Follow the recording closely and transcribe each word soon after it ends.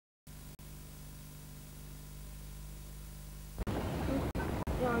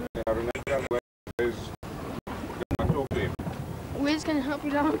Wes can help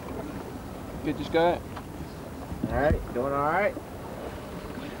you down. Good, just go. All right, doing all right?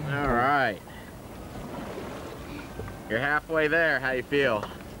 All right. You're halfway there. How you feel?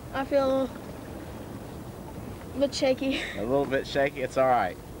 I feel a bit shaky. A little bit shaky. It's all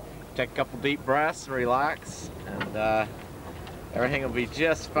right. Take a couple deep breaths, relax, and everything will be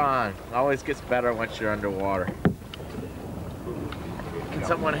just fine. It always gets better once you're underwater. Can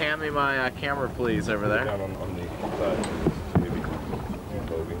someone hand me my camera, please, over there? Down on the side. Maybe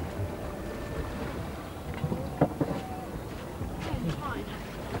moving.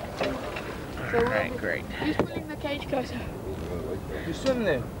 So Alright, great. Who's pulling the cage closer? You swim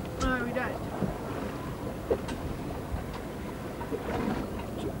there? No, we don't.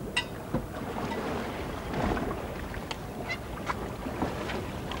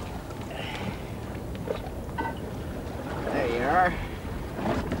 There you are.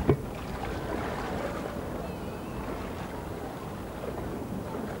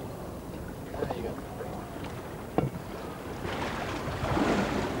 There you go.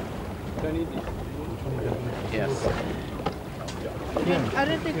 Don't need these. Yes. I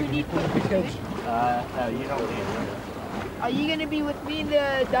don't think we need to. No, you don't need it. Are you going to be with me in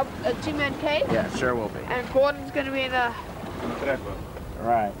the two-man cage? Yeah, sure will be. And Gordon's going to be in the...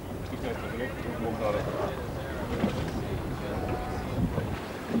 Right.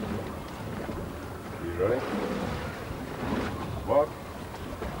 You ready? Mark?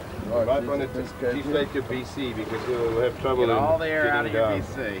 Right on it, deflate your BC because you'll have trouble Get all the air getting out of your down.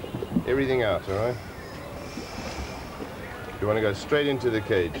 BC. Everything out, alright? You want to go straight into the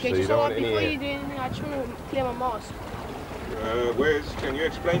cage, Okay, so you just don't hold want on, any before air. you do anything, I just want to clear my mask. Wes, can you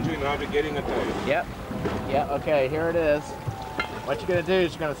explain to him how to get in the cage? Yep. Yep, okay, here it is. What you're going to do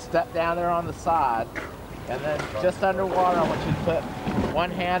is you're going to step down there on the side, and then just underwater I want you to put one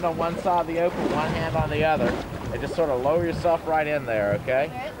hand on one side of the open, one hand on the other, and just sort of lower yourself right in there, okay?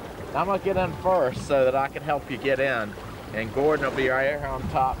 Okay. Now I'm going to get in first so that I can help you get in, and Gordon will be right here on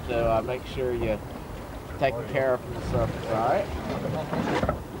top to make sure you're taken care of from the surface, all right?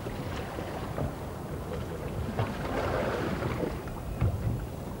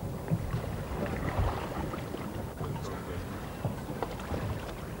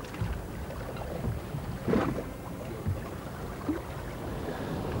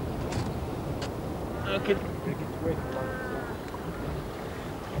 Okay.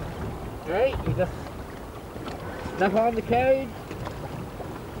 Alright, you just step on the cage.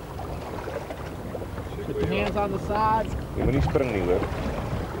 Put your hands on the sides. Je moet niet springen, hoor.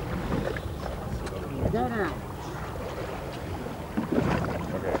 Okay.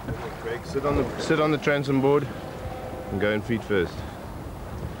 Craig, sit on the transom board and go in feet first.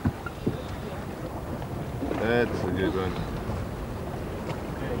 That's a good one.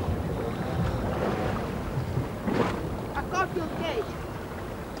 I can't feel the cage.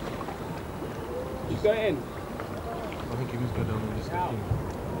 Just go in. I think you must go down and just step in.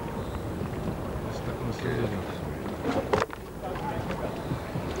 Just step on the stairs.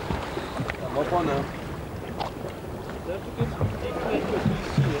 Kom op aan nou.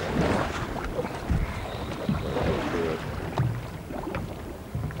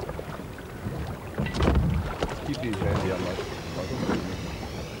 Keep these handy on my.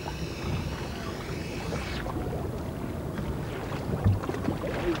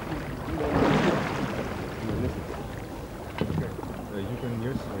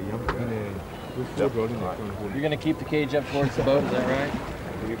 You're going to keep the cage up towards the boat, is that right?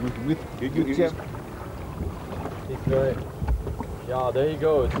 He's going. Yeah, there he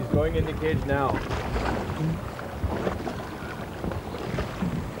goes. He's going in the cage now.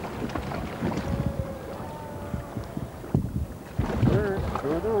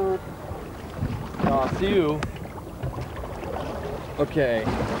 See you. Okay.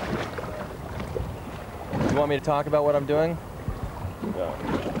 You want me to talk about what I'm doing? Yeah.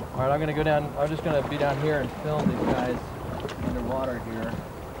 All right, I'm gonna go down. I'm just gonna be down here and film these guys underwater here.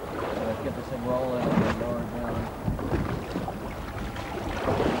 Let's get this thing rolling and lower it down.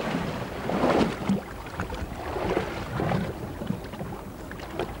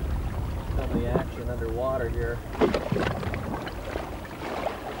 Some of the action underwater here.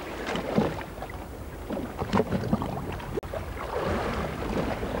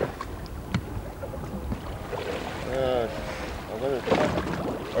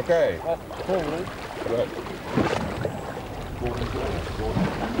 Okay. Go ahead.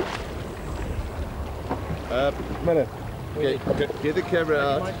 Minute. Okay, get the camera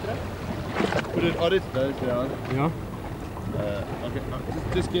out. Put it on its nose down. Yeah. Okay,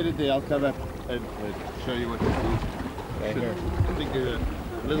 just get it there. I'll come up and show you what to do. Okay, here. I think there's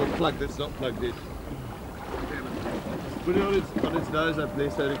a little plug that's not plugged in. Put it on its nose up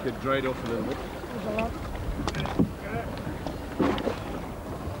there so it could drain off a little bit.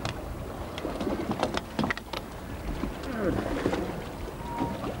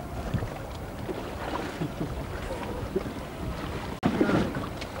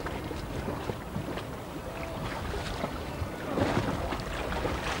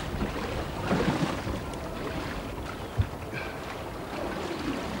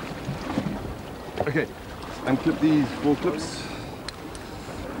 Okay, unclip these 4 clips,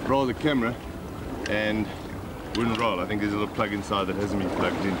 roll the camera, and wouldn't roll. I think there's a little plug inside that hasn't been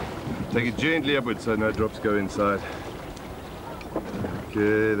plugged in. Take it gently upwards so no drops go inside.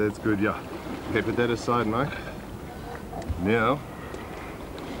 Okay, that's good, yeah. Okay, put that aside, Mike. Now,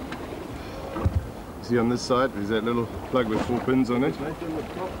 see on this side, there's that little plug with 4 pins on it,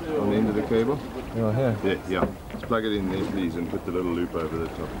 on the end of the cable. Oh, here. Yeah. Just plug it in there, please, and put the little loop over the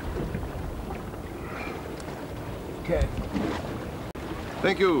top. Okay.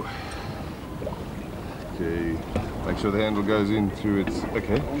 Thank you. Okay. Make sure the handle goes in through its.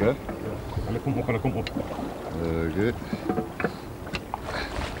 Okay. Okay. Okay.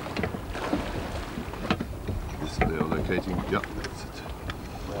 This they are locating. Yep, that's it.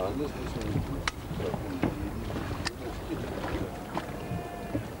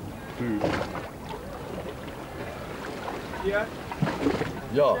 Ja.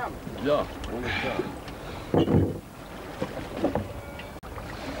 Ja. Ja.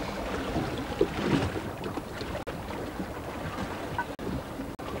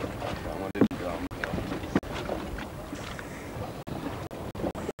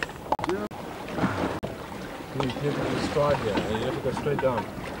 You have to stride here, and you have to go straight down.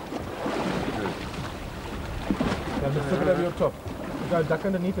 Now just look it over your top. You go duck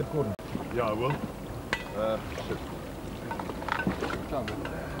underneath it, Gordon. Yeah, I will. Shit.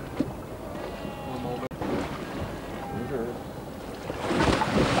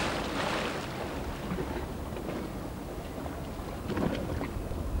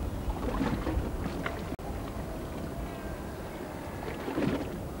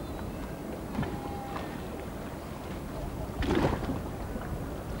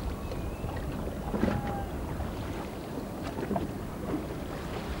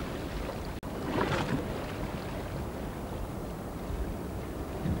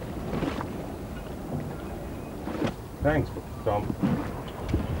 Thanks, Tom.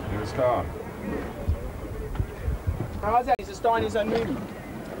 Here's the car. How's that? He's a star in his own movie. Do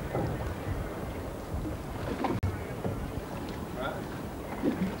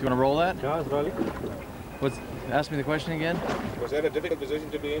you want to roll that? Yeah, it's rolling. Ask me the question again. Was that a difficult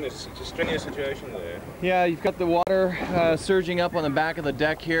position to be in? It's a strenuous situation there. Yeah, you've got the water surging up on the back of the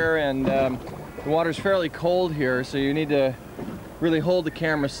deck here, and the water's fairly cold here, so you need to really hold the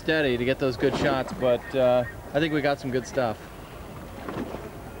camera steady to get those good shots, but I think we got some good stuff.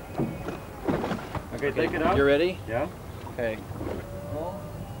 Okay, take it out. You ready? Yeah. Okay. Roll.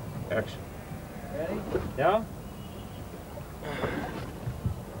 Action. Ready? Yeah.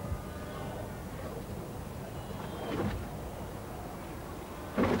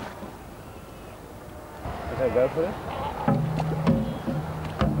 Okay, go for it.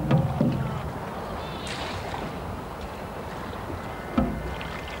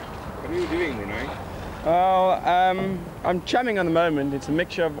 What are you doing, René? I'm chumming on the moment. It's a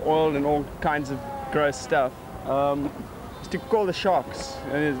mixture of oil and all kinds of gross stuff. It's to call the sharks.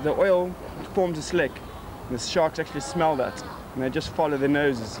 The oil forms a slick. The sharks actually smell that, and they just follow their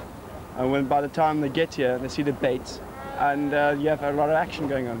noses. And by the time they get here, they see the bait, and you have a lot of action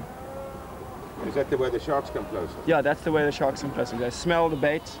going on. Is that the way the sharks come closer? Yeah, that's the way the sharks come closer. They smell the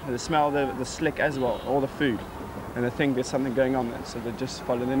bait, and they smell the slick as well, all the food, and they think there's something going on there, so they just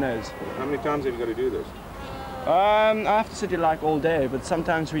follow their nose. How many times have you got to do this? I have to sit here like all day, but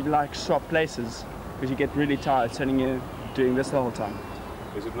sometimes we like swap places because you get really tired sitting here doing this the whole time.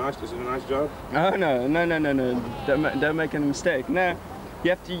 Is it nice? Is it a nice job? Oh no! Don't make a mistake. No,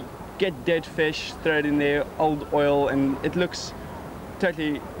 you have to get dead fish, throw it in there, old oil, and it looks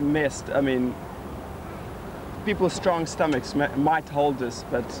totally messed. I mean, people with strong stomachs might hold this,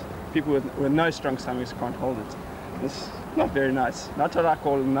 but people with no strong stomachs can't hold it. It's not very nice. Not what I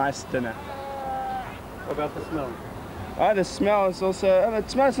call a nice dinner. What about the smell? Oh, the smell is also, the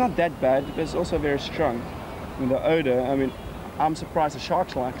smell is not that bad, but it's also very strong. And the odor, I mean, I'm surprised the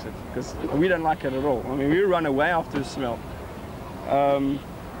sharks likes it, because we don't like it at all. I mean, we run away after the smell.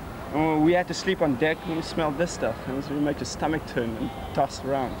 We had to sleep on deck when we smelled this stuff, and so we make your stomach turn and toss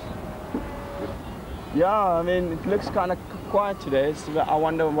around. Yeah, I mean, it looks kind of quiet today, so I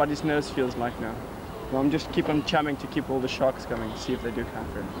wonder what his nose feels like now. So I'm just keep on chumming to keep all the sharks coming, see if they do come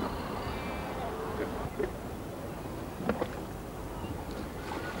through.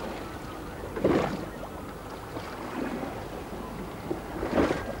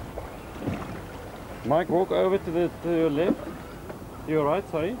 Mike, walk over to your left. To your right,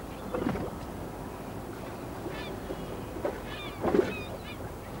 sorry.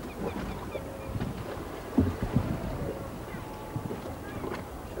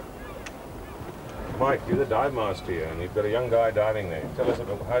 Mike, you're the dive master here, and you've got a young guy diving there. Tell us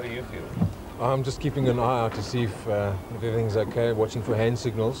about how do you feel? I'm just keeping an eye out to see if everything's okay, watching for hand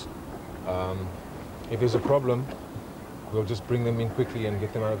signals. If there's a problem, we'll just bring them in quickly and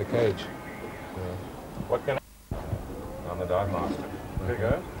get them out of the cage. What can I'm the dive master. There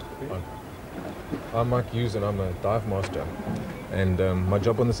you go. I'm Marc Hughes and I'm a dive master. And my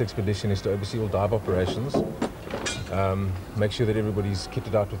job on this expedition is to oversee all dive operations, make sure that everybody's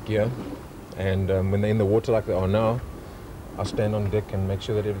kitted out with gear. And when they're in the water like they are now, I stand on deck and make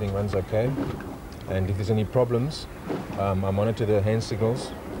sure that everything runs okay. And if there's any problems, I monitor the hand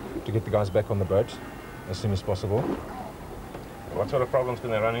signals to get the guys back on the boat as soon as possible. What sort of problems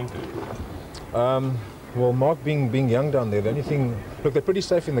can they run into? Well, Marc being young down there, the only thing, look, they're pretty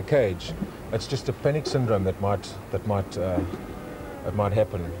safe in the cage. It's just a panic syndrome that might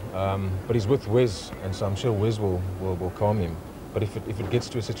happen. But he's with Wes, and so I'm sure Wes will calm him. But if it gets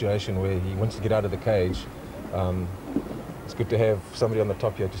to a situation where he wants to get out of the cage, it's good to have somebody on the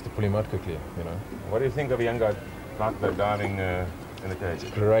top here just to pull him out quickly, you know. What do you think of a young guy like that diving in the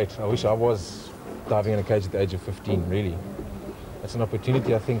cage? Great. I wish I was diving in a cage at the age of 15, really. It's an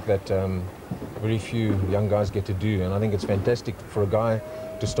opportunity, I think, that very few young guys get to do, and I think it's fantastic for a guy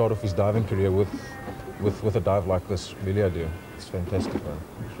to start off his diving career with a dive like this. Really, I do. It's fantastic, man.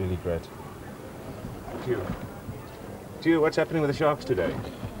 It's really great. Gio, what's happening with the sharks today?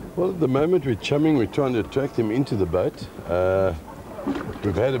 Well, at the moment we're chumming, we're trying to attract them into the boat.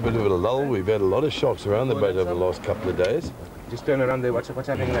 We've had a bit of a lull, we've had a lot of sharks around the boat over the last couple of days. Just turn around there, what's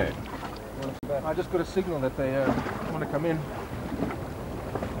happening there? I just got a signal that they want to come in.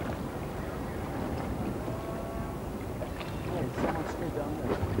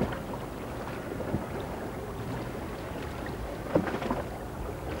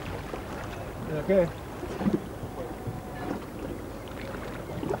 Okay.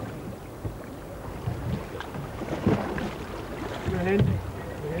 Your hand.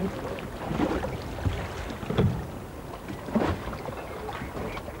 Your hand.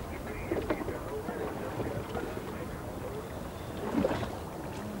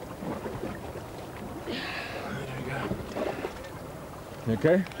 You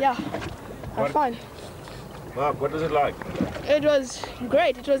okay? Yeah, I'm fine. Marc, what was it like? It was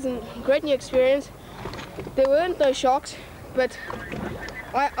great. It was a great new experience. There weren't no sharks, but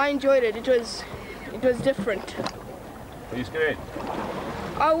I enjoyed it. It was different. Were you scared?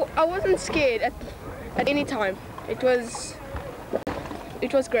 I wasn't scared at any time. It was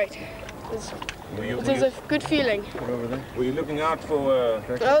great. It was a good feeling. Were you looking out for...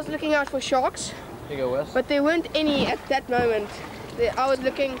 I was looking out for sharks, but there weren't any at that moment. I was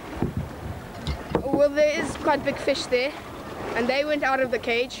looking... Well, there is quite big fish there, and they went out of the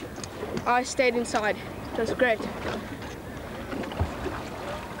cage. I stayed inside. It was great.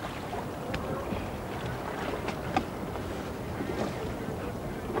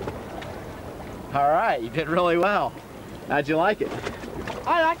 All right, you did really well. How'd you like it?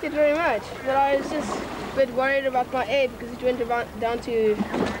 I liked it very much, but I was just a bit worried about my air because it went down to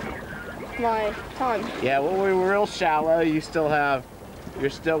my time. Yeah, well, we were real shallow. You're still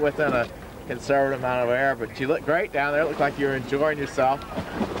within a conservative amount of air, but you look great down there. It looked like you were enjoying yourself.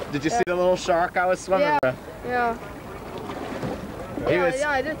 Did you see the little shark I was swimming with? Yeah. Yeah,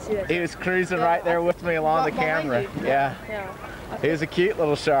 I did see it. He was cruising right there with me along the camera. Yeah. He was a cute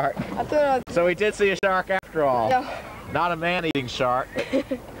little shark. So we did see a shark after all. Yeah. Not a man-eating shark,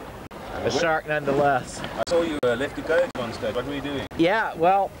 but a shark nonetheless. I saw you left the cage on stage. What were you doing? Yeah,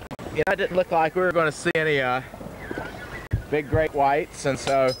 well, it didn't look like we were going to see any big great whites, and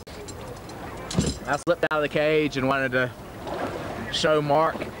so I slipped out of the cage and wanted to show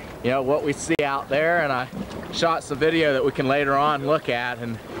Marc, what we see out there, and I shot some video that we can later on look at,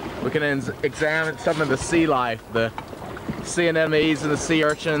 and we can examine some of the sea life, the sea anemones and the sea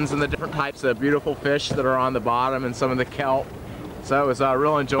urchins and the different types of beautiful fish that are on the bottom and some of the kelp. So it was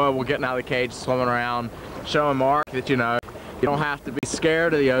real enjoyable getting out of the cage, swimming around, showing Marc that you don't have to be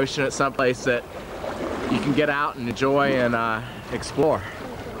scared of the ocean. It's someplace that you can get out and enjoy and explore.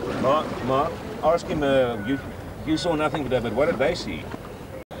 Marc, ask him, you saw nothing today, but what did they see?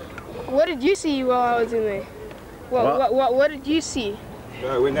 What did you see while I was in there? What did you see?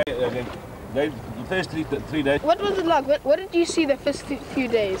 When the first three days. What was it like? What did you see the first few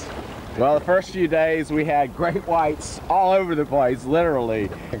days? Well, the first few days we had great whites all over the place, literally.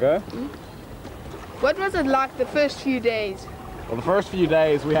 Okay. What was it like the first few days? Well, the first few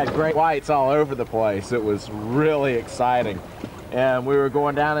days we had great whites all over the place. It was really exciting. And we were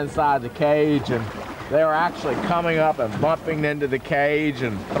going down inside the cage, and they were actually coming up and bumping into the cage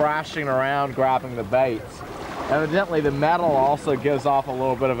and thrashing around grabbing the baits. Evidently the metal also gives off a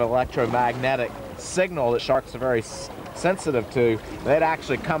little bit of electromagnetic signal that sharks are very sensitive to. They'd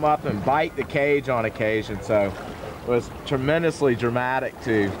actually come up and bite the cage on occasion, so it was tremendously dramatic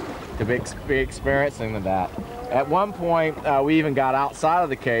to be experiencing that. At one point, we even got outside of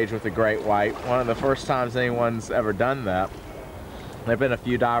the cage with a great white. One of the first times anyone's ever done that. There have been a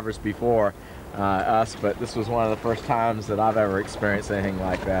few divers before us, but this was one of the first times that I've ever experienced anything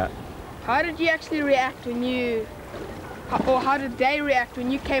like that. How did you actually react when you, or how did they react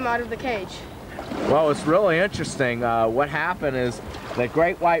when you came out of the cage? Well, it's really interesting. What happened is that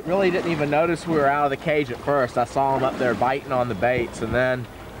great white really didn't even notice we were out of the cage at first. I saw him up there biting on the baits, and then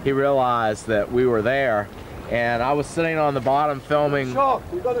he realized that we were there. And I was sitting on the bottom filming. Shark,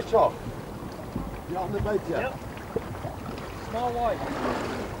 we got a shark. You're on the bait, yeah? Yep. Small white.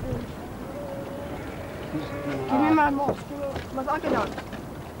 Give me my mask. My socket on.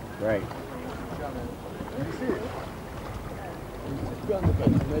 Great.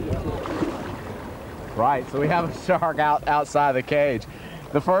 Right, so we have a shark outside the cage.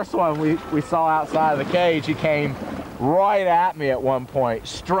 The first one we saw outside of the cage, he came right at me at one point,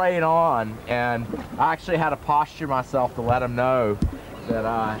 straight on, and I actually had to posture myself to let him know that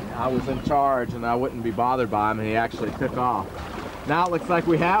I was in charge and I wouldn't be bothered by him, and he actually took off. Now it looks like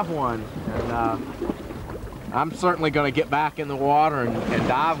we have one, and I'm certainly going to get back in the water and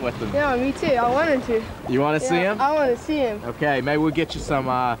dive with him. Yeah, me too. I wanted to. You want to see him? I want to see him. Okay, maybe we'll get you some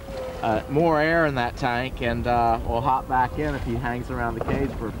more air in that tank, and we'll hop back in if he hangs around the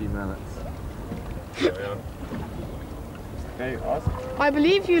cage for a few minutes. Yeah. Okay, awesome. I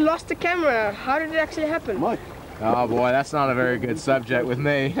believe you lost the camera. How did it actually happen? Mike. Oh boy, that's not a very good subject with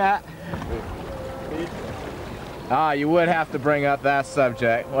me. You would have to bring up that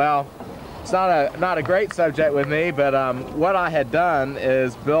subject. Well, it's not a great subject with me, but what I had done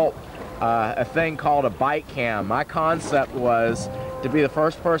is built a thing called a bite cam. My concept was to be the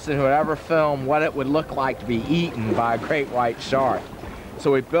first person who would ever film what it would look like to be eaten by a great white shark.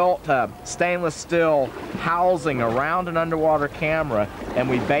 So we built a stainless steel housing around an underwater camera, and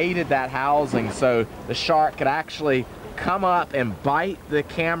we baited that housing so the shark could actually come up and bite the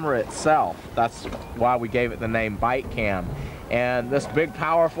camera itself. That's why we gave it the name Bite Cam. And this big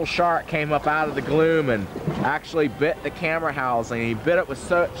powerful shark came up out of the gloom and actually bit the camera housing. He bit it with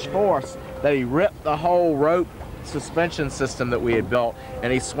such force that he ripped the whole rope suspension system that we had built,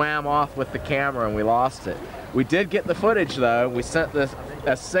 and he swam off with the camera and we lost it. We did get the footage though. We sent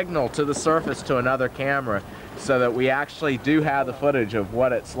a signal to the surface to another camera so that we actually do have the footage of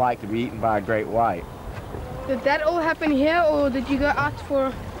what it's like to be eaten by a great white. Did that all happen here, or did you go out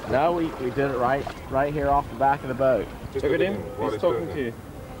for... No, we did it right here off the back of the boat. Just Look at him, while he's doing talking that. to you.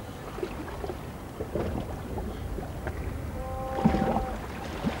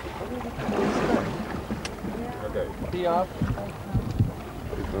 Okay. Tee off.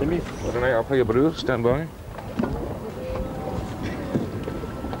 René, I'll play your broer. Stand by.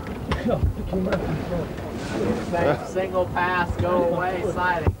 Single pass, go away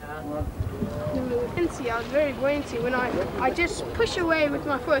sighting, huh? Buoyancy. I was very buoyancy when I just push away with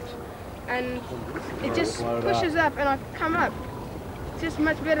my foot, and it just pushes up and I come up. It's just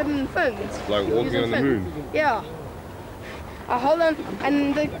much better than fins. It's like walking Using on the fin. moon. Yeah. I hold on,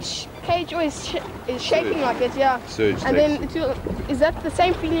 and the cage always is shaking like this, yeah. Surge And then is that the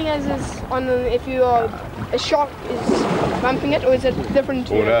same feeling as is on if you are a shark is bumping it, or is it different?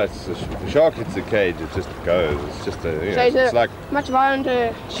 Oh no, it's the shark hits the cage, it just goes. It's just a, you know, So it's like much violent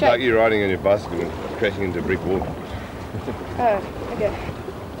shake. like you're riding on your bicycle and crashing into a brick wall. Oh, okay.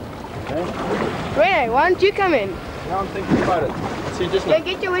 René, why don't you come in? Now I'm thinking about it. See, just Yeah,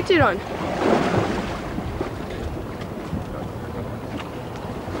 get your wetsuit on.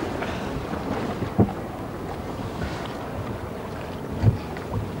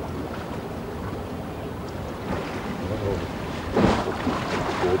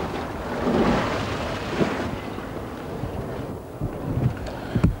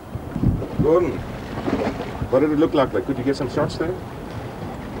 Gordon, what did it look like? Could you get some shots there?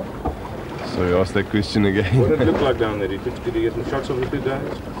 Sorry, ask that question again. What did it look like down there? Could you get some shots of the 2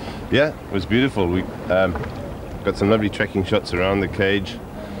 days? Yeah, it was beautiful. We got some lovely tracking shots around the cage,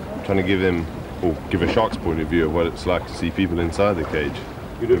 trying to give a shark's point of view of what it's like to see people inside the cage.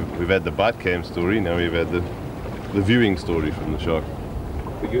 We've had the bite cam story, now we've had the viewing story from the shark.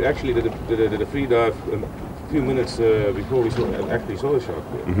 But you actually did a free dive a few minutes before we actually saw the shark.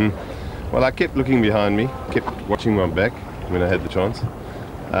 Well, I kept looking behind me, kept watching my back, when I had the chance.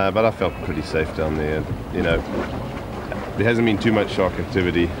 But I felt pretty safe down there. You know, there hasn't been too much shark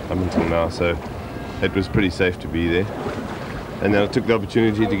activity up until now, so it was pretty safe to be there. And then I took the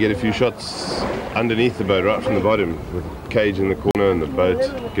opportunity to get a few shots underneath the boat, right from the bottom, with the cage in the corner and the boat,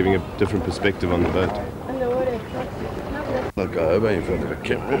 giving a different perspective on the boat. I'll go over in front of the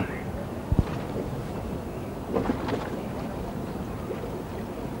camera.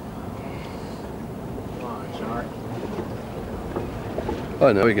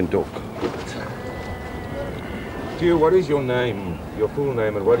 Oh, now we can talk. Theo, what is your name, your full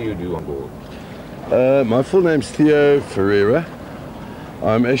name, and what do you do on board? My full name's Theo Ferreira.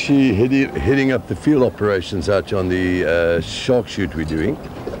 I'm actually heading up the field operations out on the shark shoot we're doing.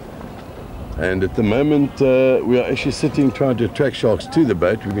 And at the moment we are actually sitting trying to attract sharks to the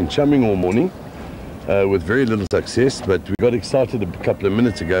boat. We've been chumming all morning with very little success, but we got excited a couple of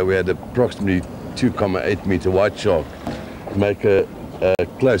minutes ago. We had approximately 2.8 meter white shark make a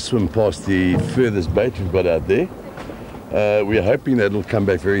close swim past the furthest bait we've got out there. We are hoping that it'll come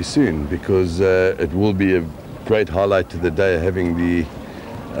back very soon, because it will be a great highlight to the day, having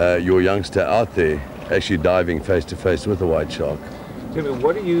your youngster out there actually diving face to face with a white shark. Tell me,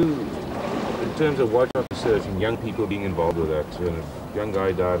 what do you, in terms of white shark research and young people being involved with that, young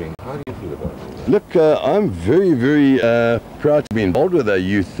guy diving, how do you feel about it? Look, I'm very, very proud to be involved with our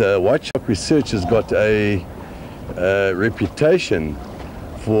youth. White shark research has got a reputation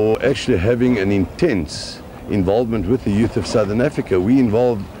for actually having an intense involvement with the youth of Southern Africa. We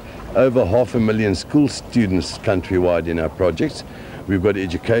involve over 500,000 school students countrywide in our projects. We've got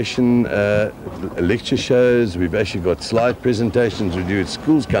education lecture shows, we've actually got slide presentations we do at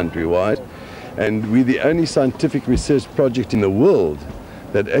schools countrywide, and we're the only scientific research project in the world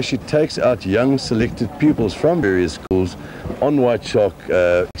that actually takes out young selected pupils from various schools on white shark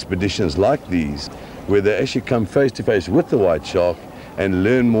expeditions like these, where they actually come face to face with the white shark and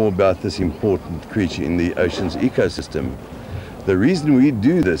learn more about this important creature in the ocean's ecosystem. The reason we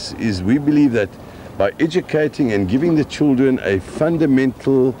do this is we believe that by educating and giving the children a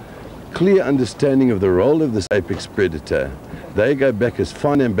fundamental, clear understanding of the role of this apex predator, they go back as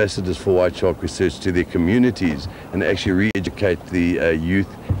fine ambassadors for white shark research to their communities and actually re-educate the youth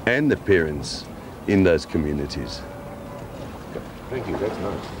and the parents in those communities. Thank you, that's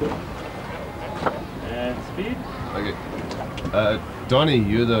nice. And speed? Okay. Danie,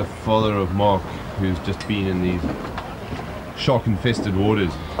 you're the father of Marc, who's just been in these shark-infested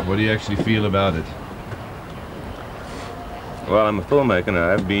waters. What do you actually feel about it? Well, I'm a filmmaker, and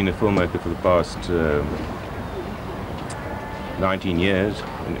I have been a filmmaker for the past 19 years.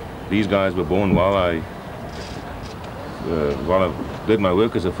 And these guys were born while I did my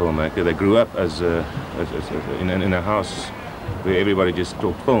work as a filmmaker. They grew up as in a house where everybody just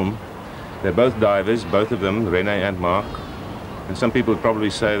talked film. They're both divers, both of them, René and Marc. And some people would probably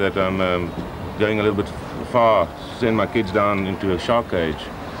say that I'm going a little bit far to send my kids down into a shark cage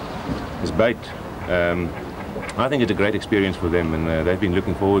as bait. I think it's a great experience for them, and they've been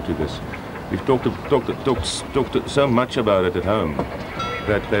looking forward to this. We've talked so much about it at home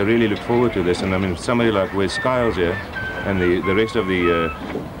that they really look forward to this. And I mean, somebody like Wes Skiles here and the rest of the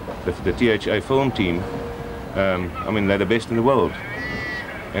THA film team, I mean, they're the best in the world.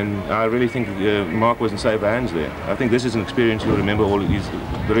 And I really think Marc was in safe hands there. I think this is an experience he'll remember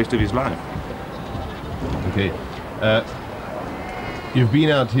the rest of his life. Okay. You've been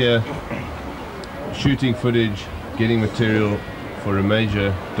out here shooting footage, getting material for a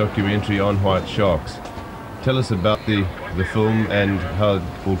major documentary on white sharks. Tell us about the film and how it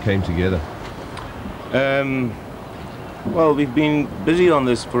all came together. Well, we've been busy on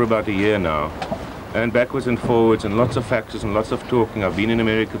this for about a year now, and backwards and forwards, and lots of faxes and lots of talking. I've been in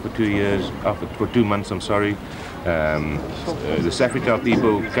America for 2 years, for 2 months, I'm sorry. The Safrital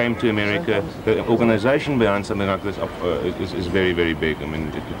people came to America. The organization behind something like this is very, very big. I mean,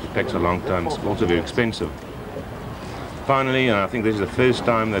 it takes a long time. It's also very expensive. Finally, and I think this is the first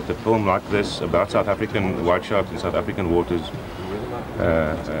time that a film like this about South African white sharks in South African waters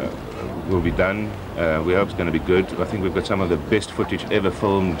will be done. We hope it's going to be good. I think we've got some of the best footage ever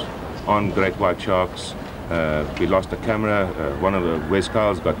filmed on great white sharks. We lost a camera. One of the Wes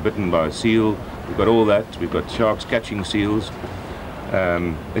Skiles got bitten by a seal. We've got all that. We've got sharks catching seals.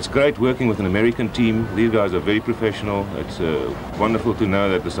 It's great working with an American team. These guys are very professional. It's wonderful to know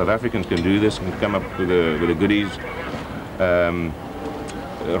that the South Africans can do this and come up with the goodies.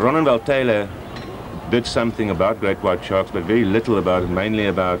 Ronenwald Taylor did something about great white sharks, but very little about it, mainly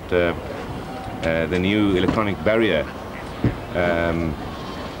about the new electronic barrier.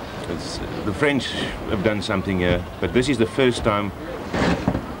 The French have done something here, but this is the first time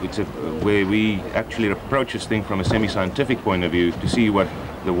where we actually approach this thing from a semi-scientific point of view to see what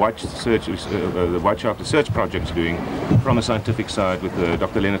the white shark research project is doing from a scientific side with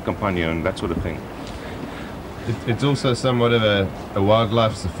Dr. Leonard Campagno and that sort of thing. It's also somewhat of a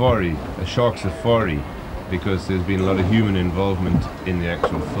wildlife safari, a shark safari, because there's been a lot of human involvement in the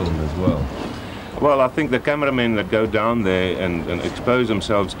actual film as well. Well, I think the cameramen that go down there and expose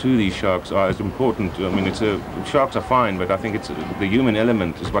themselves to these sharks are as important. I mean, sharks are fine, but I think it's the human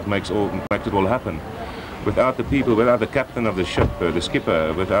element is what makes it all happen. Without the people, without the captain of the ship, the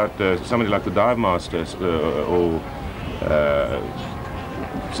skipper, without somebody like the dive masters or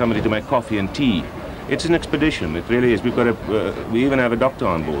somebody to make coffee and tea, it's an expedition. It really is. We even have a doctor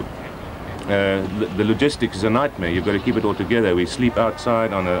on board. The logistics is a nightmare. You've got to keep it all together. We sleep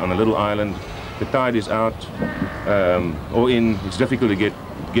outside on a little island. The tide is out or in. It's difficult to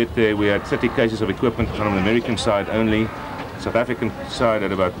get there. We had 30 cases of equipment from the American side only. South African side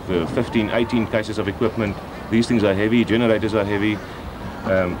had about 15, 18 cases of equipment. These things are heavy. Generators are heavy.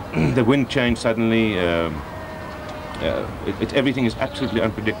 The wind changed suddenly. Everything is absolutely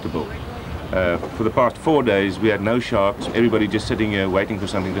unpredictable. For the past 4 days, we had no sharks. Everybody just sitting here waiting for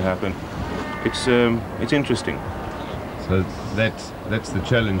something to happen. It's interesting. So that's the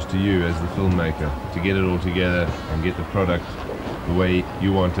challenge to you as the filmmaker, to get it all together and get the product the way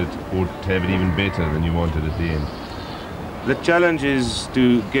you want it, or to have it even better than you wanted at the end. The challenge is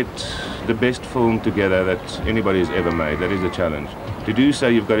to get the best film together that anybody has ever made. That is the challenge. To do so,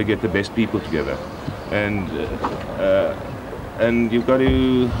 you've got to get the best people together, and you've got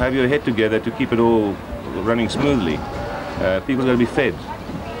to have your head together to keep it all running smoothly. People got to be fed.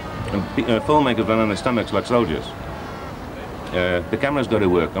 And filmmakers run on their stomachs like soldiers. The camera's got to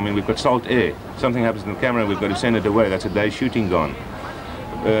work. I mean, we've got salt air. Something happens to the camera, we've got to send it away. That's a day's shooting gone.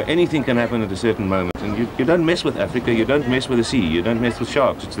 Anything can happen at a certain moment. And you don't mess with Africa, you don't mess with the sea, you don't mess with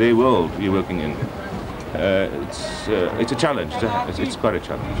sharks. It's their world you're working in. It's a challenge. It's quite a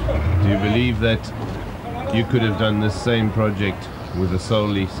challenge. Do you believe that you could have done this same project with a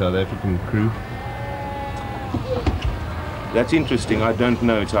solely South African crew? That's interesting. I don't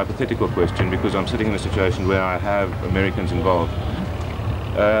know. It's a hypothetical question because I'm sitting in a situation where I have Americans involved.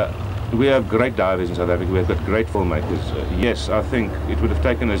 We have great divers in South Africa. We've got great filmmakers. Yes, I think it would have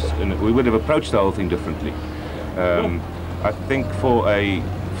taken us, we would have approached the whole thing differently. I think for a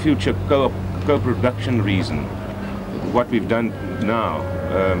future co-production reason, what we've done now,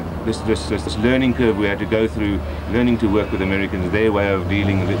 this learning curve we had to go through, learning to work with Americans, their way of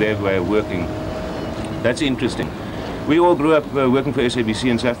dealing, their way of working, that's interesting. We all grew up working for SABC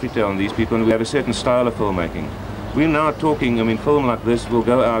and Safrita on these people, and we have a certain style of filmmaking. We're now talking, I mean, film like this will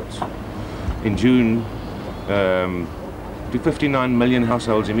go out in June to 59 million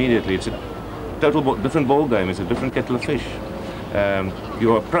households immediately. It's a total different ball game. It's a different kettle of fish.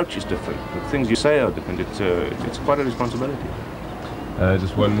 Your approach is different. The things you say are different. It's quite a responsibility.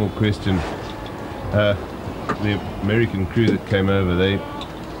 Just one more question. The American crew that came over, they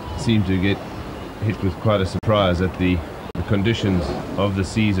seemed to get hit with quite a surprise at the conditions of the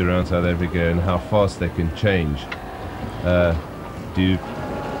seas around South Africa and how fast they can change. Do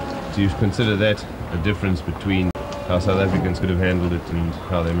you consider that a difference between how South Africans could have handled it and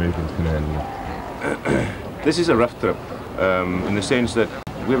how the Americans can handle it? This is a rough trip in the sense that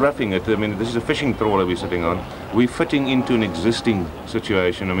we're roughing it. I mean, this is a fishing trawler we're sitting on. We're fitting into an existing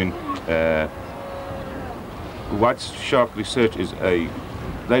situation. I mean, white shark research is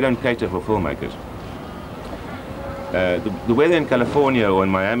they don't cater for filmmakers. The weather in California or in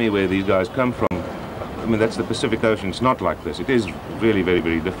Miami, where these guys come from, I mean, that's the Pacific Ocean. It's not like this. It is really very,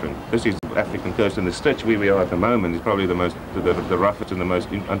 very different. This is the African coast, and the stretch where we are at the moment is probably the roughest and the most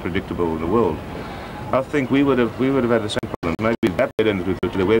unpredictable in the world. I think we would have had the same problem. Maybe that better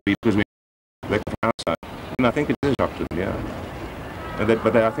to the weather because they come from outside. And I think it is a shock to them, yeah.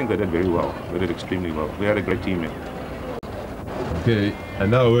 But I think they did very well. They did extremely well. We had a great team here. Okay, and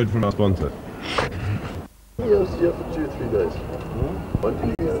now a word from our sponsor. Yes, here for 2-3 days. One to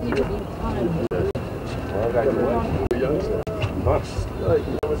youngster. Nice. Yeah,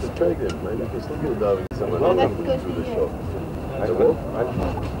 you know what to trade them. Maybe you can still get a diving someone through the shop.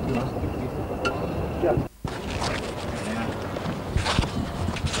 Yeah.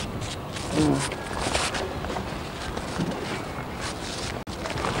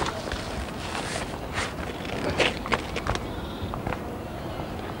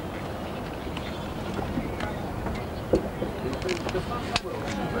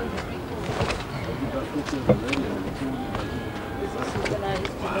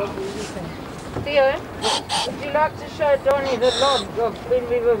 Theo, would you like to show Danie the log of when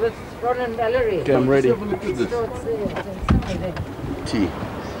we were with Ron and Valerie? Okay, I'm ready. Tea.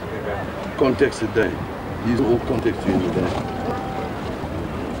 contacts a day. These are all contacts during the day.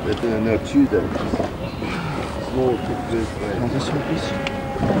 But no, Tuesday. Small tick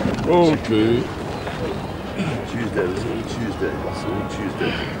okay. Tuesday, this is all Tuesday. It's all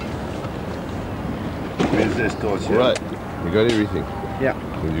Tuesday. Wednesday starts here. Right, you got everything. Yeah.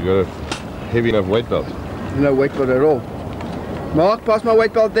 And you got a heavy enough weight belt. No weight belt at all. Mark, pass my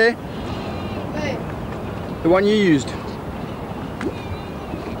weight belt there. Hey. The one you used.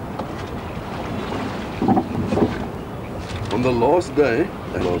 On the last day,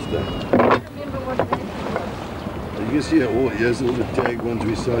 you can see here's all the tag ones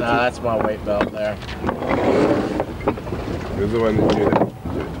we sighted. Nah, that's my weight belt there. Here's the one that you had.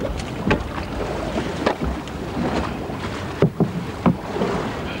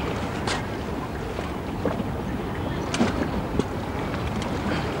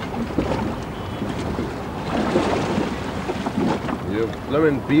 Your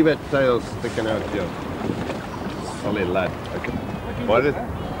blooming beaver tails sticking out here. Solid lad. Okay. What is?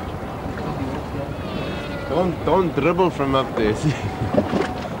 Don't dribble from up there. See?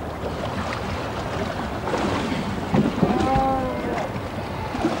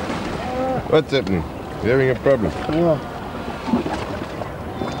 What's happening? You're having a problem. Yeah.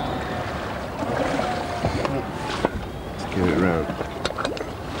 Let's get it round.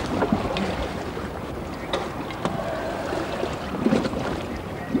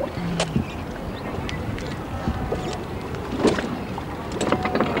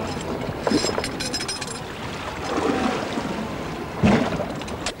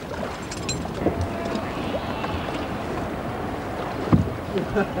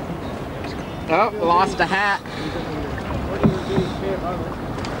 Oh, lost a hat.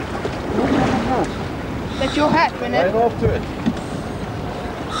 That's your hat, René. Right off to it.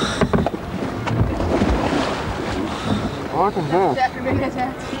 What the hell? That's René's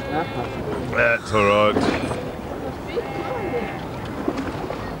hat. That's alright.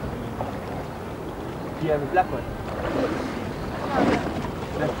 Do you have a black one?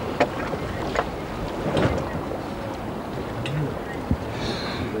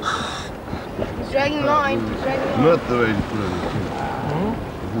 He's dragging line. He's dragging line. Not the way to put on the tent.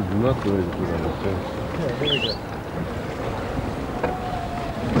 This is not the way to put on the tent. Yeah, there we go.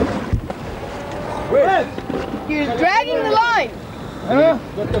 You're dragging the line. Huh?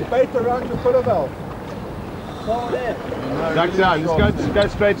 Got the bait around your foot valve. Duck down, just go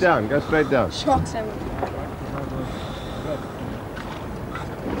straight down, go straight down. Shocks him.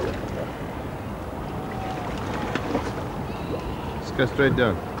 Just go straight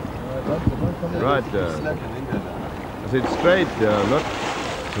down. Right down. I said straight down, not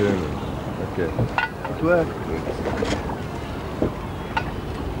turning. Okay. It worked.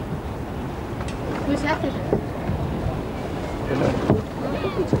 Who's that?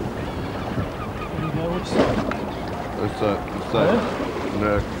 This side, this side.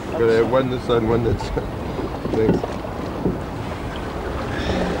 No, gotta have one this side and one that side. Thanks.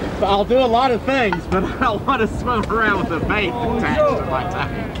 I'll do a lot of things, but I don't want to swim around with a bait attached to my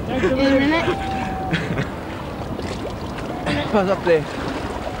tank. Pass up there.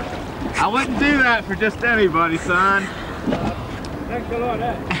 I wouldn't do that for just anybody, son. Thanks a lot,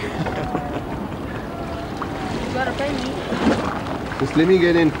 eh? You got a friend. Just let me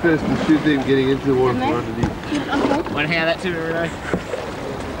get in first and shoot them getting into the water from underneath. Want to hand that to me, Renee?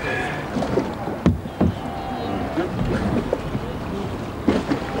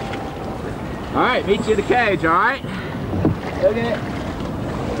 All right, meet you at the cage, all right? Okay.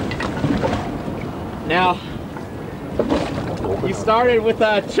 Now, you started with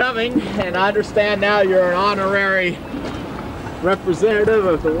chumming, and I understand now you're an honorary representative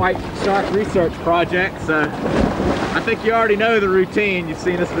of the White Shark Research Project, so I think you already know the routine. You've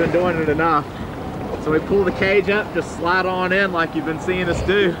seen us been doing it enough. So we pull the cage up, just slide on in like you've been seeing us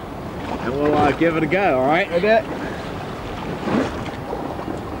do, and we'll give it a go, all right? Okay.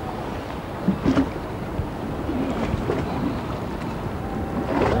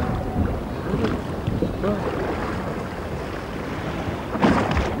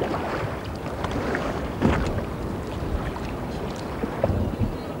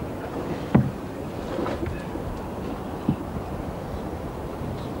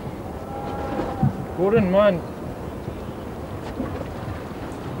 Wouldn't mind